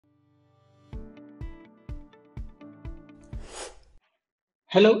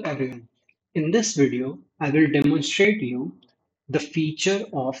Hello everyone. In this video, I will demonstrate you the feature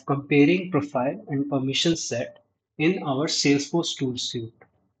of comparing profile and permission set in our Salesforce Tool Suite.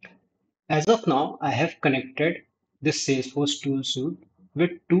 As of now, I have connected this Salesforce Tool Suite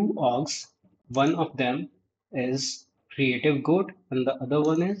with two orgs. One of them is Creative Goat and the other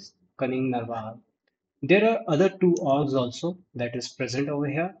one is Cunning Narwhal. There are other two orgs also that is present over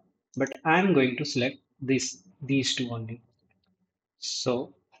here, but I'm going to select these two only.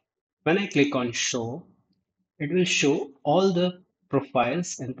 So when I click on show, it will show all the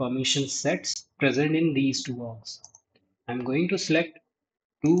profiles and permission sets present in these two orgs. I'm going to select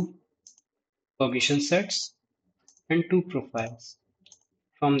two permission sets and two profiles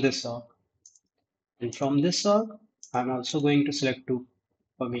from this org. And from this org, I'm also going to select two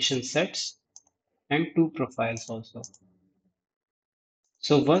permission sets and two profiles also.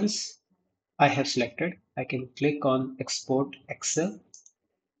 So once I have selected, I can click on export Excel.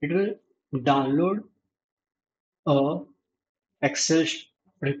 It will download a Excel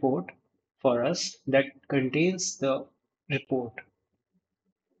report for us that contains the report.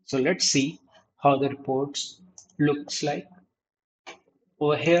 So let's see how the reports looks like.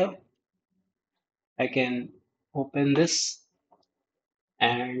 Over here, I can open this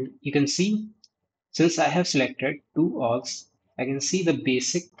and you can see since I have selected two orgs, I can see the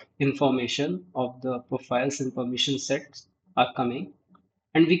basic information of the profiles and permission sets are coming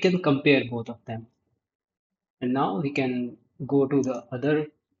and we can compare both of them. And now we can go to the other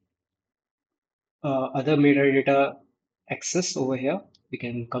metadata access over here. We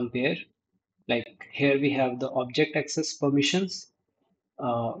can compare. Like here we have the object access permissions.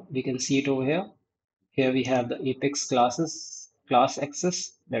 We can see it over here. Here we have the Apex class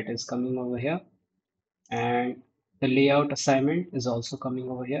access that is coming over here. And the layout assignment is also coming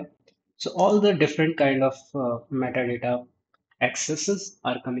over here. So all the different kind of metadata accesses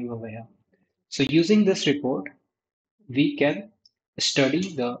are coming over here. So using this report, we can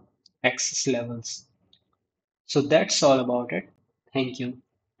study the access levels. So that's all about it. Thank you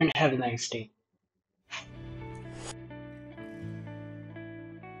and have a nice day.